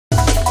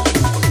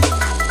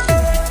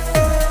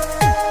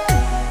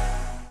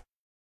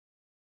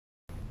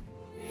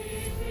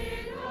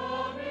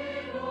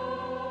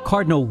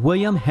Cardinal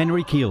William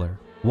Henry Keeler,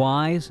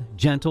 wise,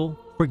 gentle,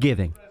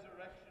 forgiving.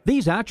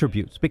 These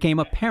attributes became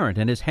apparent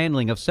in his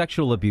handling of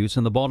sexual abuse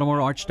in the Baltimore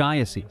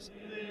Archdiocese.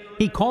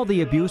 He called the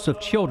abuse of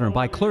children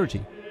by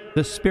clergy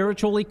the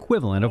spiritual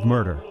equivalent of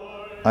murder.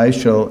 I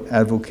shall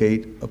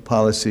advocate a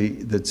policy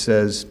that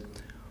says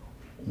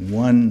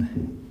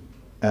one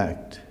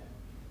act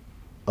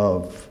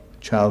of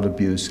child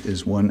abuse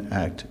is one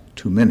act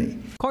too many.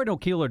 Cardinal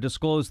Keeler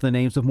disclosed the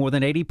names of more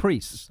than 80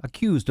 priests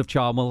accused of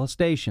child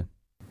molestation.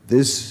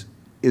 This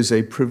is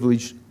a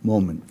privileged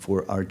moment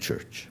for our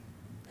church,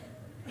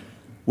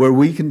 where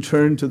we can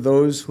turn to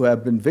those who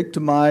have been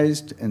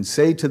victimized and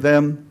say to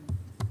them,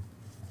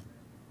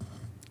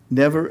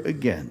 never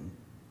again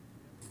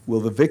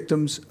will the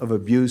victims of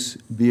abuse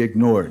be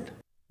ignored.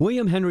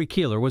 William Henry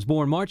Keeler was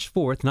born March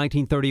 4,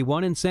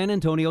 1931 in San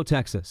Antonio,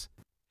 Texas.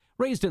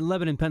 Raised in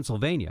Lebanon,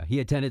 Pennsylvania, he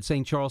attended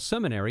St. Charles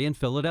Seminary in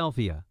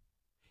Philadelphia.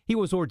 He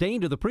was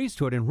ordained to the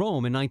priesthood in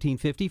Rome in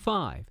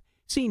 1955,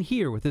 seen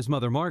here with his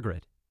mother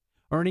Margaret,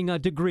 earning a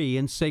degree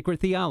in sacred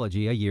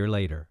theology a year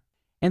later.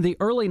 In the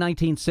early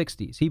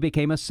 1960s, he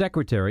became a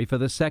secretary for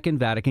the Second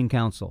Vatican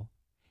Council.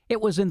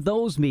 It was in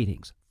those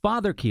meetings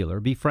Father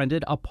Keeler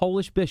befriended a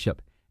Polish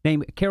bishop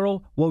named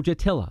Karol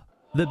Wojtyla.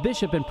 The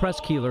bishop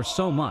impressed Keeler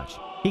so much,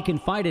 he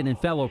confided in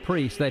fellow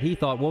priests that he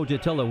thought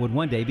Wojtyla would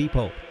one day be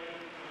pope.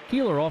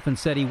 Keeler often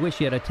said he wished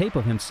he had a tape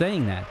of him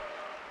saying that.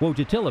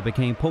 Wojtyla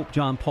became Pope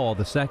John Paul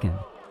II.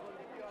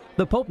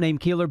 The Pope named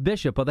Keeler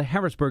Bishop of the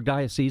Harrisburg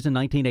Diocese in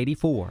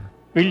 1984.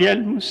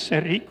 Williams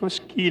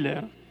Enricus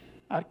Keeler.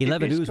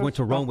 11 News went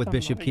to Rome with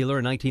Bishop Keeler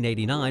in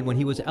 1989 when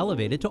he was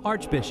elevated to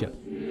Archbishop.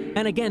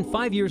 And again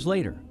 5 years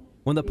later,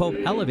 when the Pope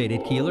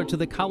elevated Keeler to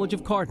the College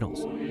of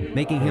Cardinals,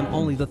 making him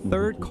only the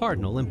third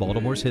cardinal in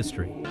Baltimore's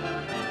history.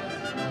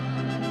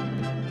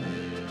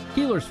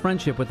 Keeler's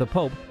friendship with the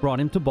Pope brought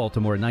him to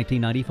Baltimore in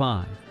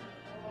 1995.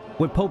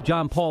 When Pope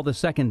John Paul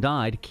II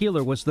died,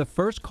 Keeler was the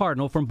first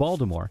cardinal from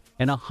Baltimore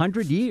in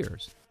 100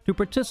 years to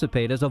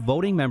participate as a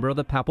voting member of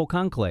the papal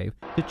conclave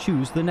to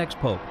choose the next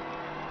pope.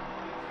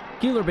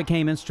 Keeler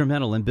became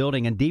instrumental in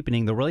building and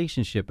deepening the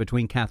relationship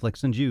between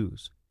Catholics and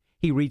Jews.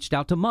 He reached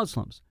out to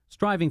Muslims,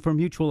 striving for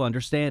mutual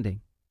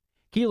understanding.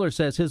 Keeler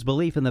says his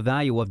belief in the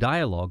value of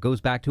dialogue goes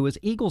back to his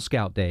Eagle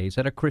Scout days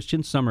at a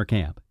Christian summer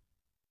camp.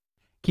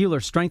 Keeler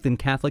strengthened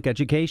Catholic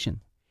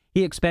education.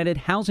 He expanded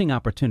housing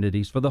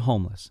opportunities for the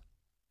homeless.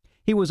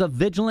 He was a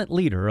vigilant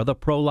leader of the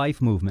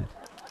pro-life movement.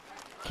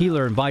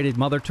 Keeler invited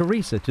Mother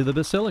Teresa to the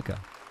Basilica.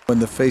 In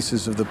the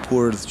faces of the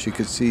poor, she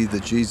could see the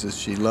Jesus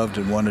she loved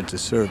and wanted to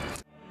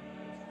serve.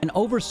 And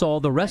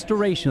oversaw the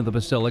restoration of the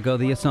Basilica of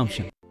the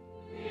Assumption.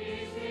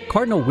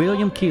 Cardinal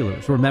William Keeler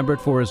is remembered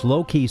for his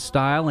low-key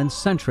style and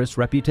centrist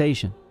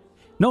reputation,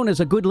 known as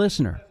a good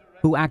listener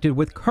who acted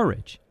with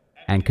courage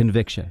and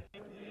conviction.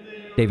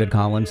 David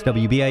Collins,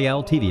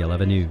 WBAL-TV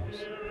 11 News.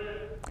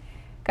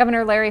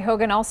 Governor Larry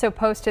Hogan also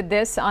posted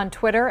this on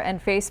Twitter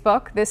and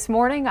Facebook. This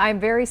morning,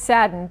 I'm very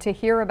saddened to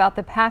hear about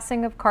the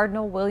passing of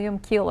Cardinal William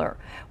Keeler.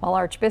 While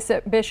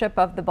Archbishop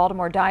of the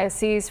Baltimore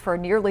Diocese for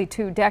nearly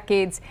 2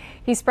 decades,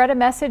 he spread a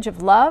message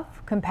of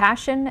love,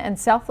 compassion, and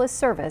selfless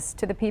service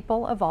to the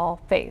people of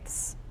all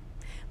faiths.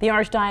 The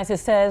Archdiocese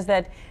says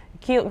that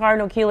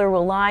Cardinal Keeler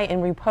will lie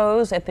in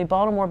repose at the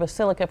Baltimore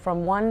Basilica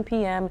from 1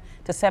 p.m.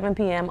 to 7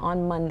 p.m.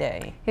 on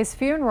Monday. His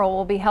funeral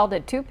will be held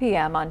at 2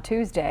 p.m. on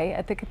Tuesday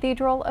at the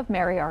Cathedral of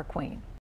Mary Our Queen.